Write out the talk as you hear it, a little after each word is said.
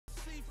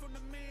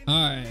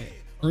Alright.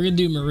 We're gonna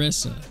do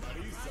Marisa.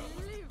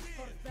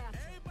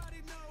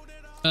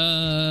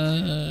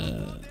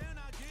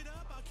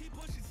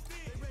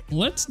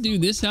 Let's do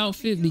this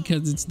outfit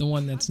because it's the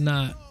one that's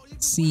not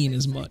seen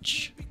as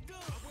much.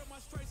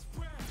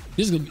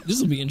 This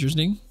will be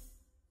interesting.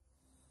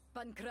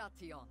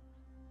 Pancration.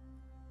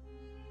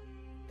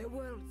 The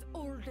world's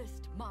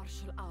oldest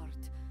martial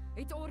art.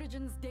 Its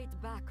origins date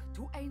back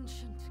to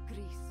ancient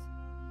Greece.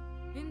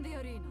 In the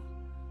arena,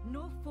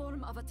 no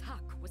form of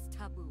attack was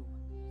taboo.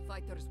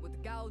 Fighters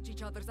would gouge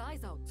each other's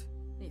eyes out,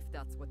 if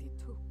that's what it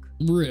took.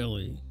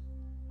 Really?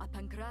 A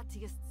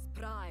pancratiast's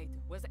pride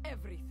was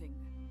everything,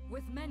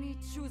 with many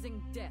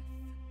choosing death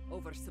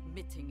over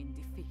submitting in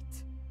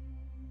defeat.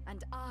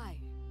 And I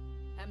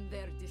am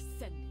their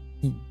descendant.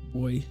 Oh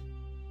boy.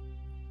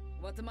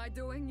 What am I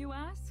doing, you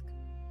ask?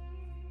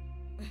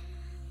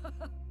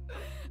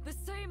 The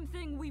same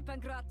thing we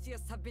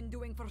pancratiasts have been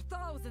doing for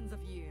thousands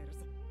of years.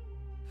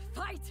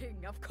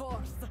 Fighting, of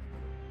course.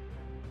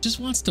 Just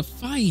wants to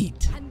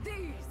fight. And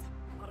these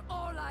are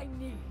all I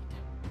need.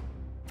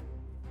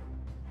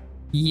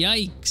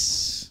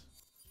 Yikes.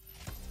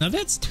 Now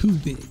that's too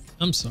big.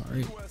 I'm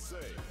sorry.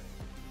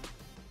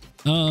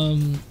 So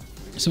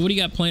what do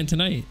you got planned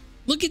tonight?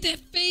 Look at that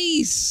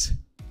face.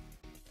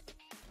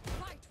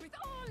 Fight with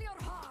all your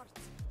heart.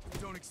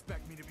 Don't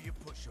expect me to be a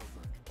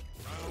pushover.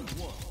 Round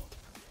one.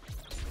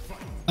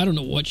 I don't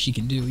know what she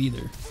can do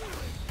either.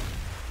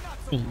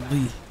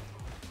 Holy.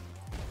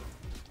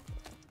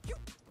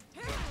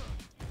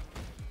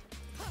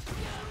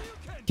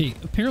 Okay,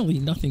 apparently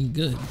nothing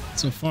good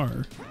so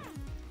far.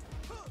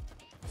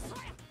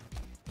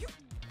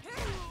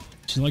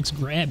 She likes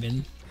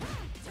grabbing.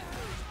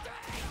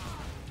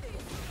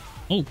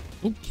 Oh,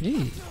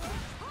 okay.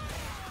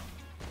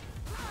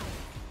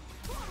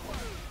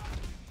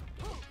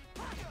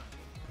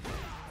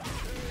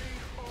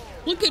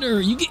 Look at her.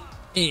 You get.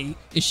 Hey,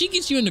 if she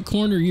gets you in the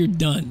corner, you're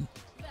done.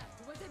 That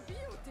was a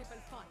beautiful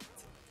fight.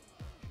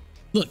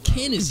 Look,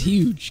 Ken is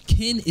huge.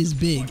 Ken is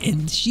big,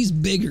 and she's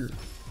bigger.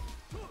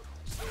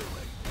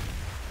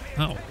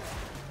 Ow.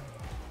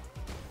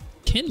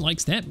 Ken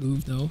likes that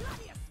move, though.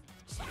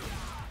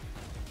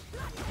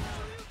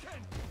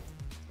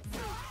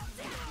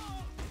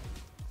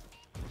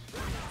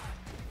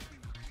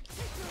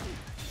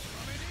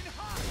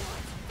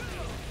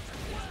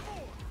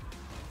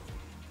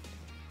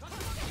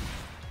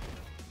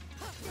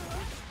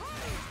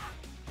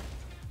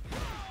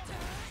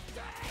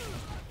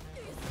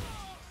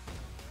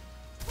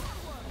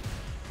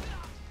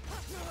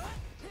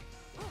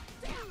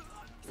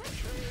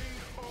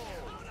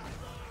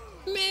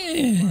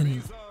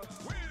 Man.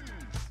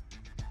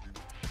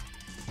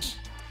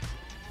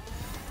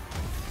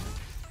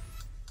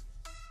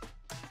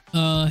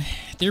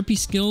 Therapy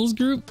skills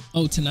group.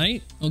 Oh,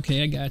 tonight?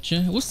 Okay, I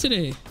gotcha. What's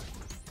today?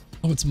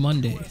 Oh, it's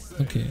Monday.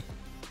 Okay.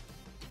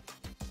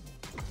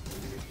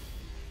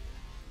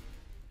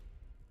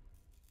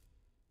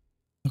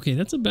 Okay,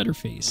 that's a better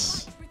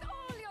face.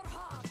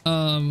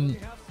 We're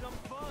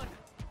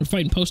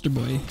fighting Poster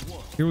Boy.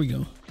 Here we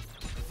go.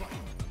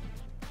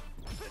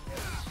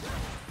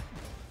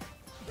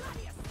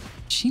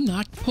 She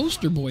knocked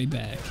Poster Boy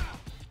back.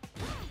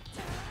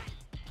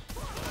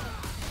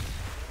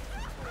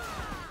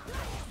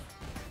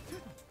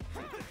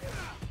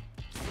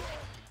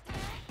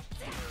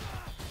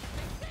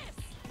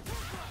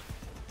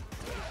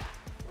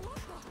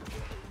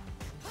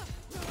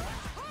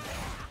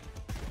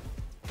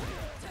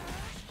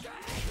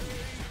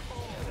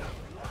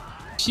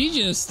 She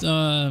just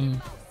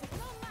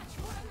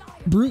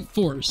brute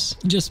force.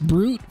 Just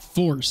brute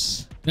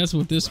force. That's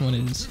what this one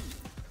is.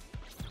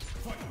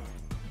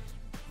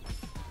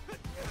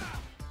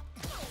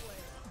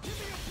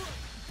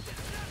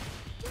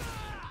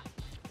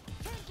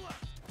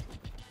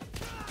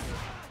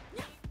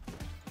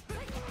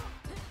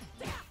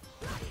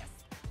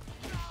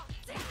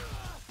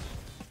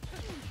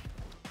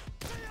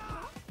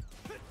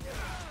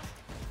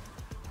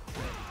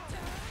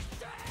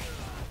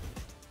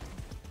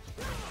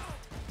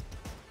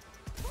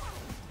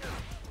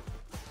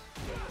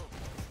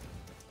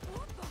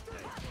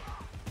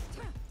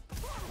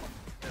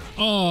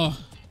 Oh.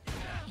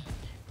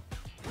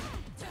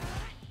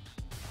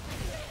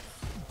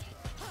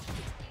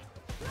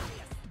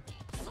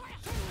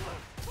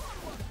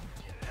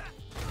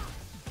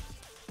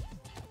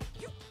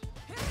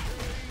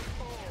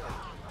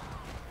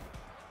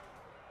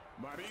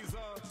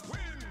 Marisa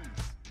win.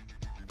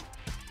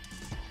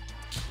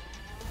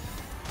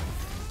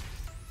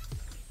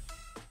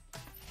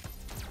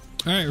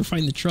 All right, we're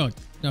fighting the truck.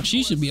 Now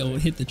she should be able to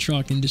hit the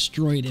truck and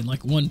destroy it in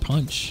like one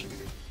punch.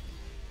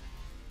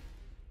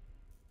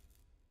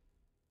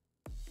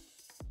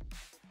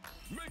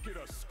 Make it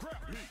a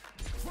scrap heap.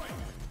 Fight.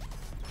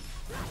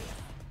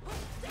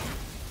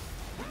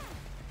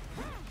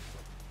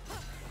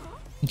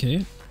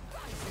 Okay.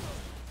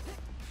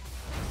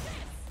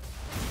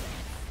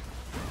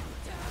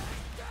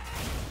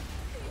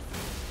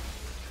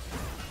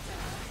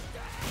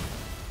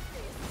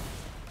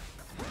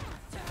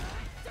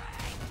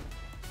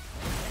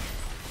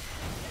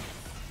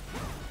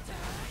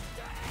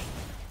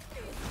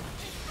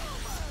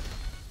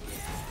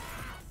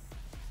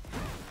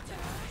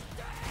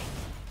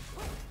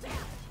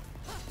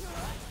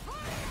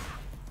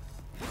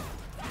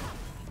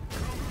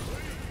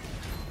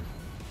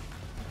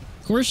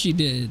 Of course she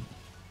did.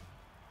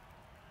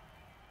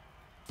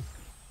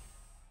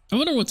 I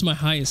wonder what's my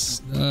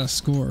highest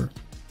score.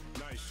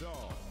 Nice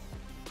shot.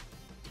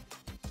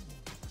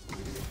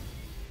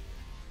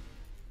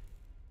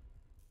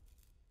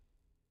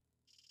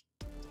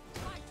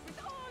 Fight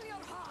with all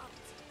your heart.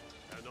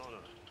 An honor.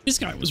 This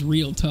guy was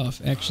real tough,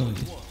 actually.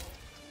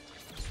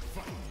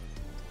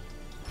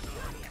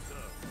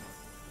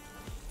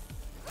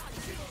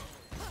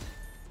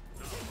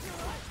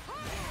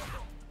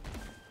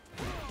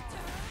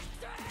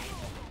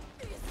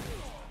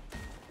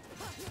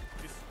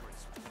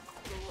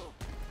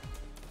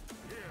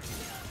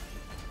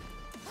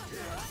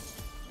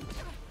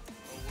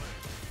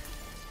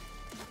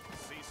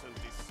 Cease and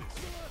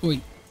desist.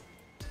 Wait.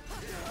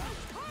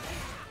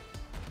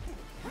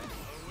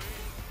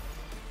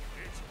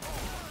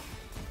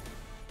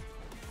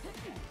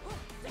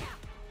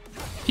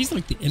 He's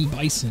like the M.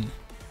 Bison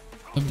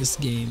of this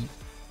game.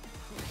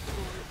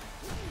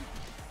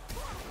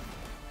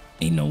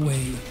 Ain't no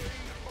way.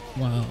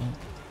 Wow.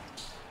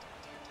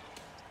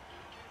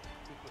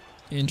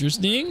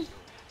 Interesting.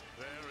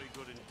 Very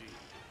good indeed.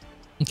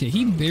 Okay,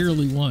 he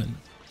barely won.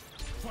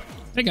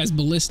 That guy's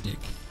ballistic.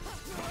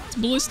 It's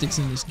ballistics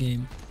in this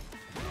game.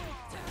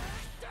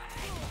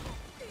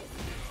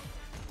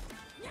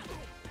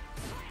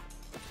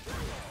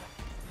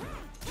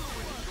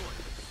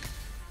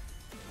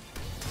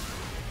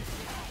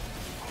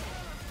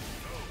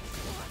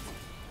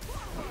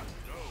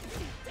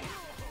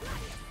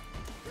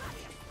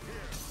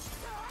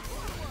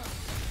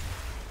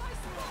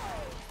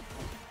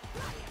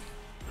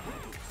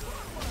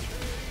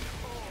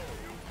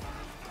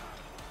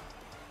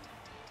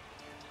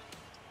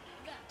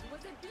 That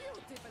was a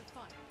beautiful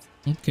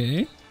fight.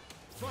 Okay.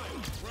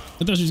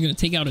 I thought she was gonna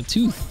take out a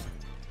tooth.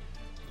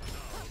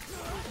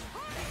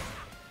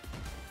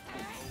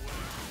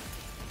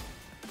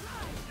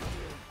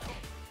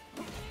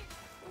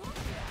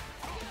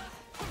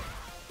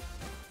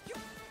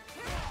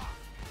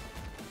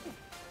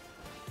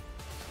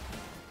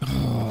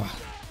 Oh.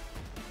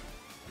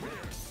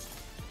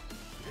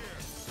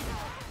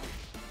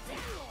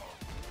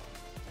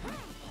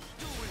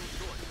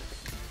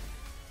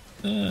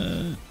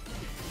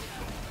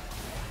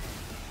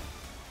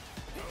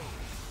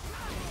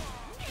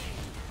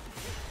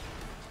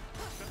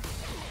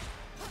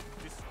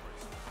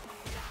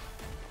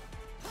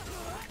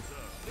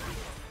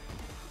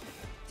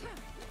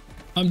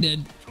 I'm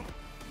dead.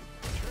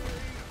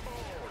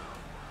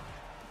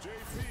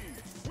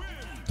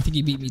 I think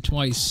he beat me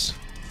twice.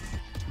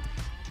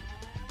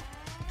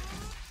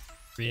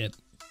 Rip.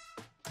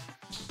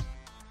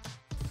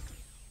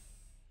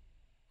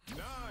 9.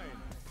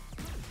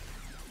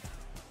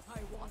 I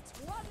want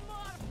one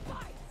more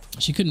fight.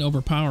 She couldn't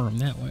overpower him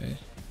that way.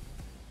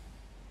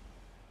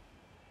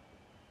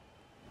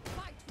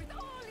 Fight with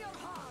all your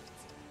heart.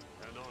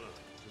 An honor,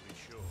 to be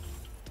sure.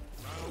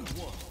 Round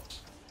 1.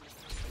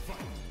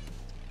 Fight.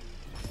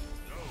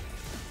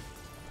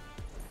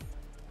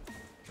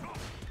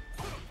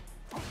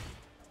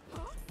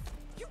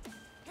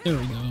 There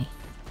we go.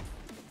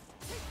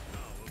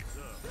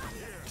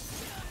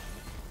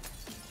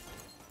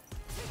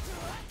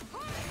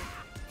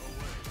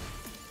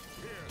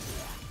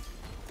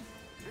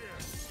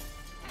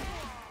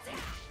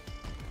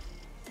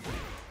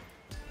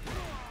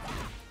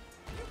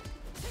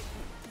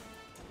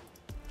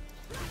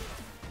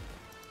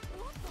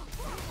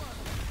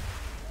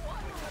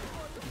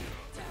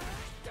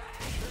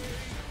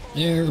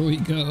 There we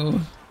go.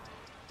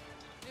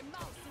 A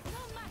mouse is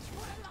no match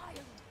for a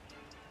lion.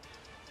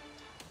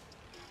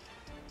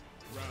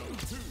 Round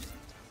 2.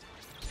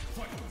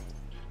 Fight.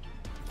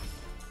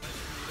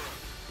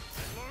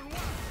 Learn well.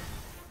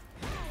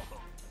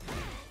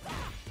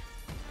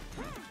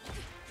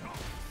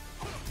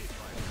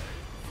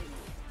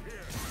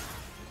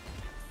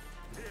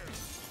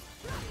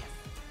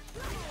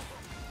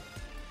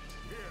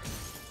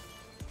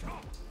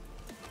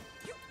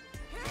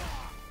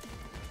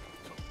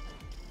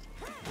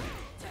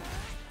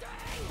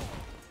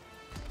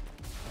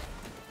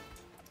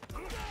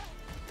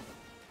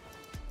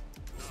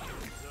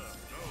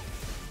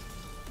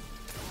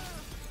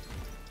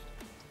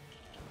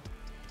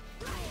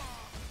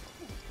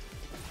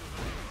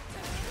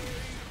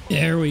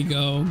 There we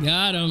go.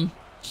 Got him.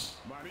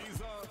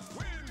 Marisa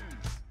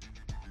wins.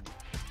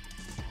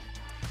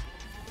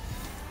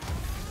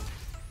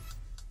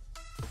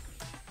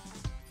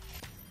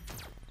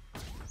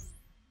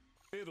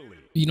 Italy.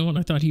 You know what?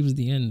 I thought he was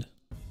the end.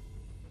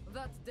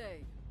 That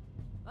day,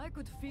 I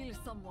could feel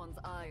someone's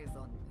eyes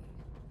on me.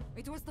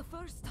 It was the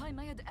first time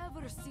I had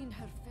ever seen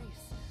her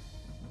face,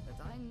 but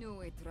I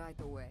knew it right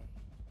away.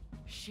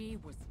 She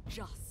was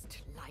just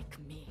like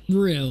me.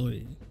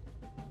 Really?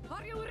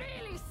 Are you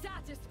really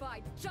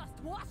satisfied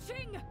just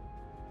watching?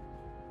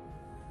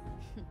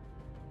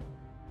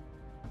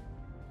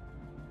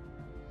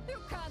 You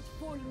can't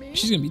fool me.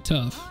 She's gonna be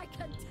tough. I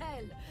can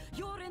tell.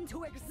 You're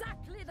into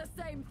exactly the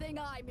same thing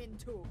I'm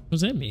into. What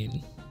does that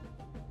mean?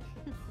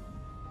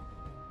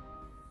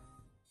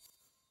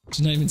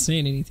 She's not even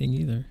saying anything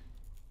either.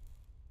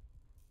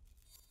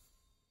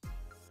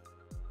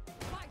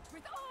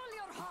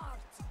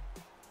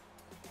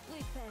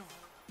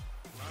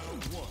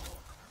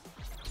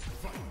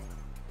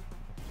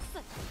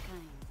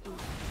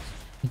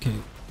 Okay.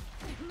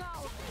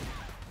 Now,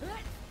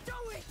 let's do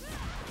it!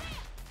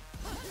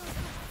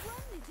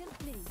 One little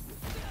please.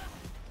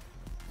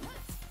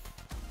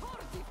 For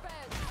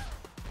defense!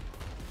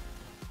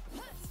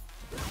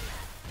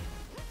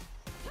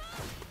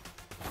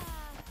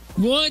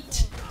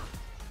 What?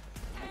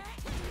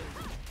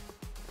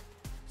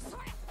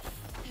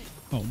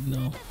 Oh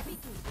no.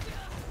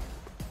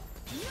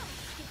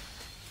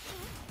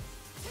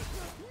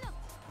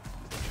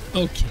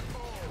 Okay.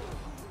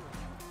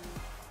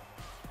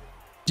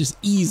 Just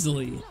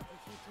easily.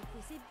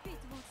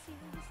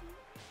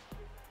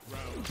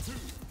 Round 2.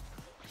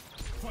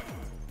 Fight.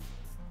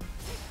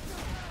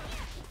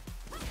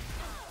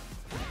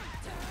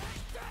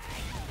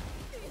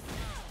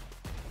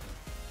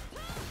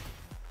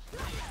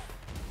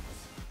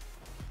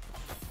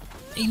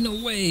 Ain't no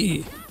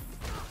way.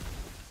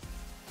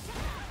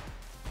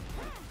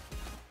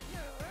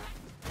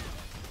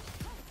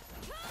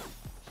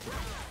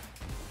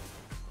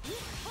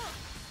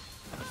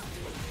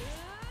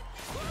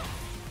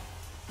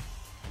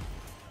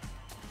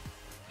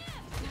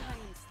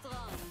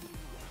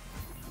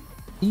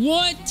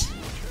 What?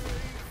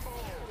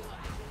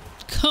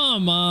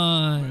 Come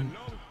on.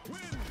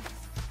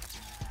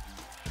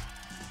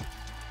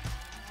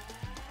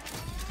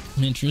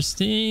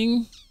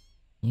 Interesting.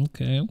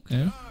 Okay,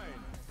 okay.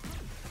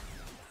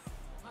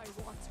 I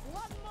want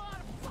one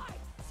more fight!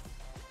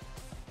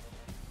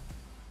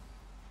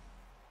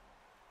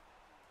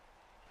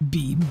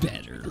 Be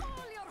better.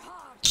 All your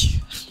heart!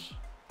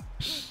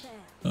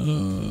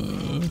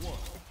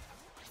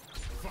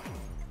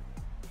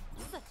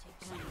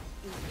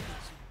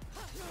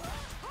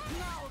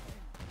 Now,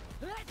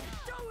 let's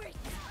do it!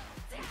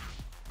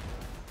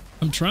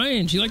 I'm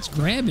trying. She likes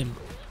grabbing.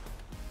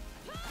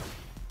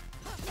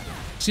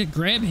 She's got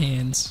grab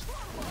hands.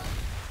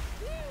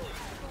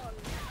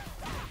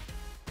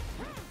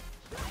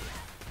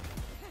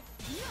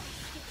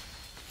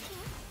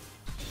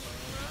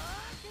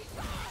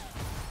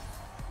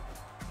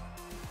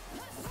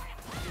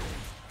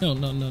 No,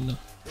 no, no, no.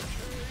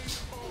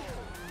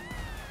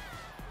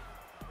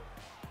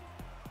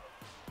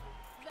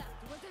 That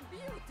was a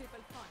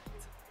beautiful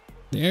fight.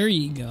 There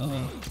you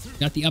go.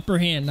 Got the upper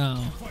hand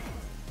now.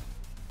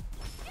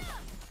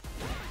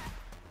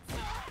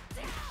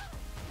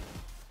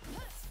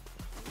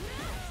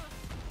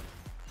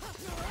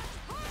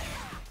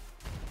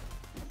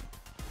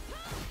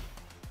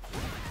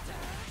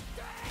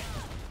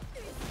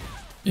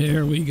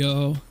 There we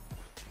go.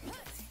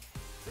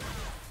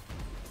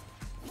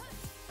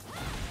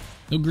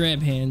 No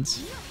grab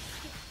hands.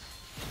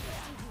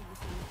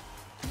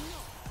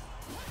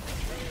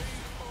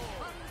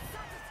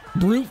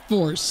 Brute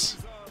force.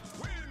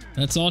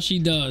 That's all she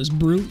does.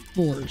 Brute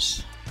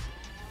force.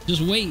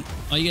 Just wait.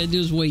 All you gotta do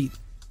is wait.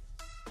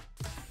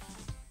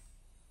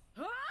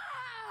 Ah!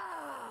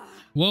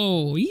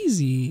 Whoa,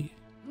 easy.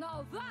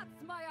 Now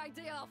that's my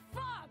idea of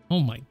fun! Oh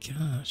my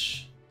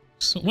gosh.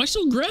 So why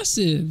so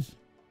aggressive?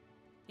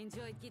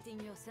 Enjoyed getting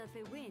yourself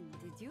a win,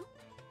 did you?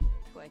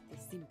 Quite a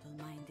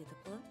simple-minded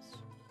approach.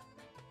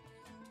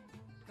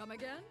 Come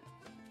again?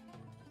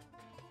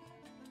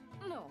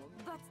 No,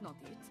 that's not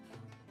it.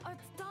 At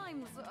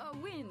times, a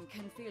win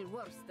can feel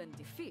worse than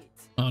defeat.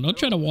 Oh, don't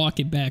try to walk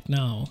it back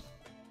now.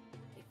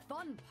 The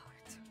fun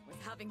part was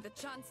having the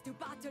chance to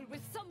battle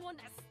with someone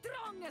as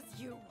strong as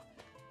you.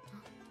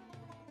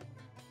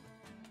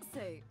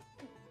 Say,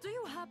 do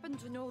you happen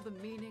to know the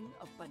meaning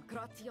of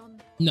Pankration?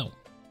 No.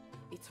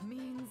 It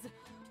means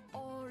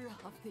all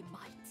of the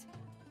might.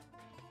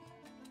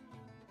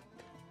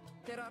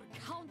 There are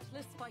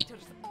countless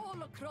fighters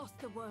all across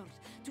the world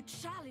to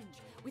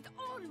challenge with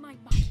all my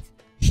might.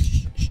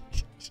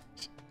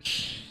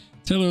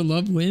 Tell her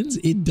love wins?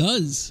 It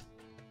does.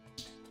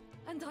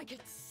 And I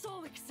get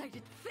so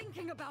excited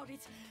thinking about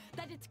it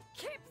that it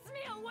keeps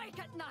me awake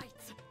at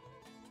night.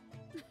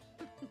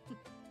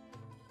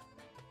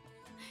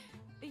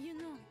 You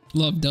know,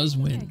 Love does I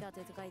win. got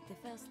it right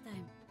the first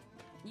time.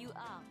 You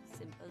are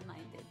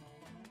simple-minded.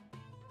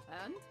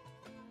 And?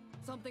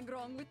 Something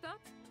wrong with that?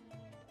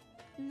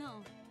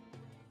 No,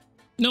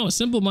 No, a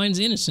simple mind's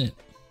innocent.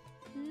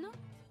 not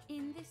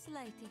in the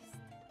slightest.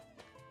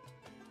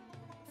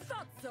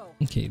 Thought so.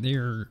 Okay,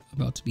 they're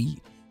about to be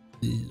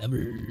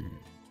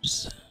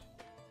lovers.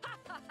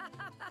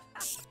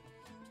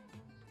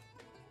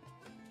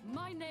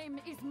 My name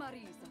is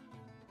Marisa.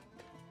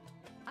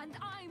 And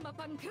I'm a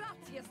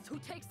pancratiast who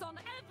takes on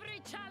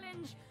every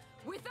challenge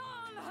with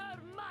all her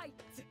might.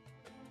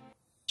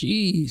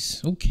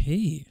 Jeez,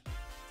 okay.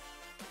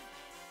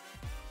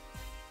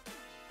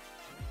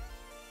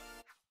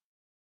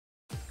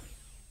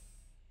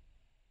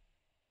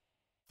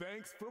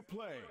 Thanks for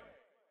playing.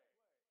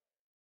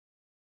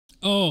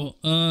 Oh,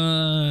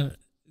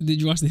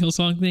 did you watch the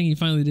Hillsong thing? You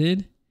finally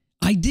did?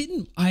 I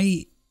didn't.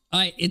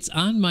 It's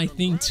on my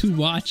thing to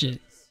watch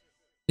it.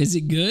 Is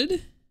it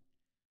good?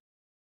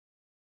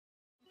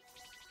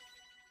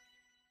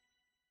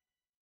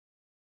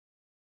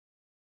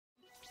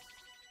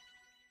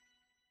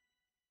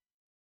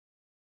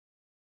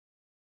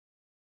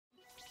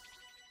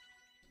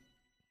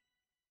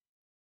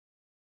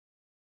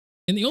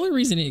 And the only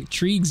reason it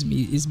intrigues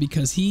me is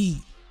because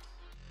he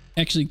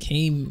actually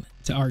came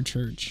to our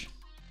church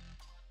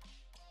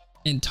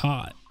and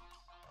taught.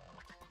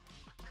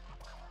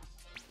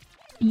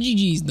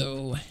 GG's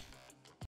though.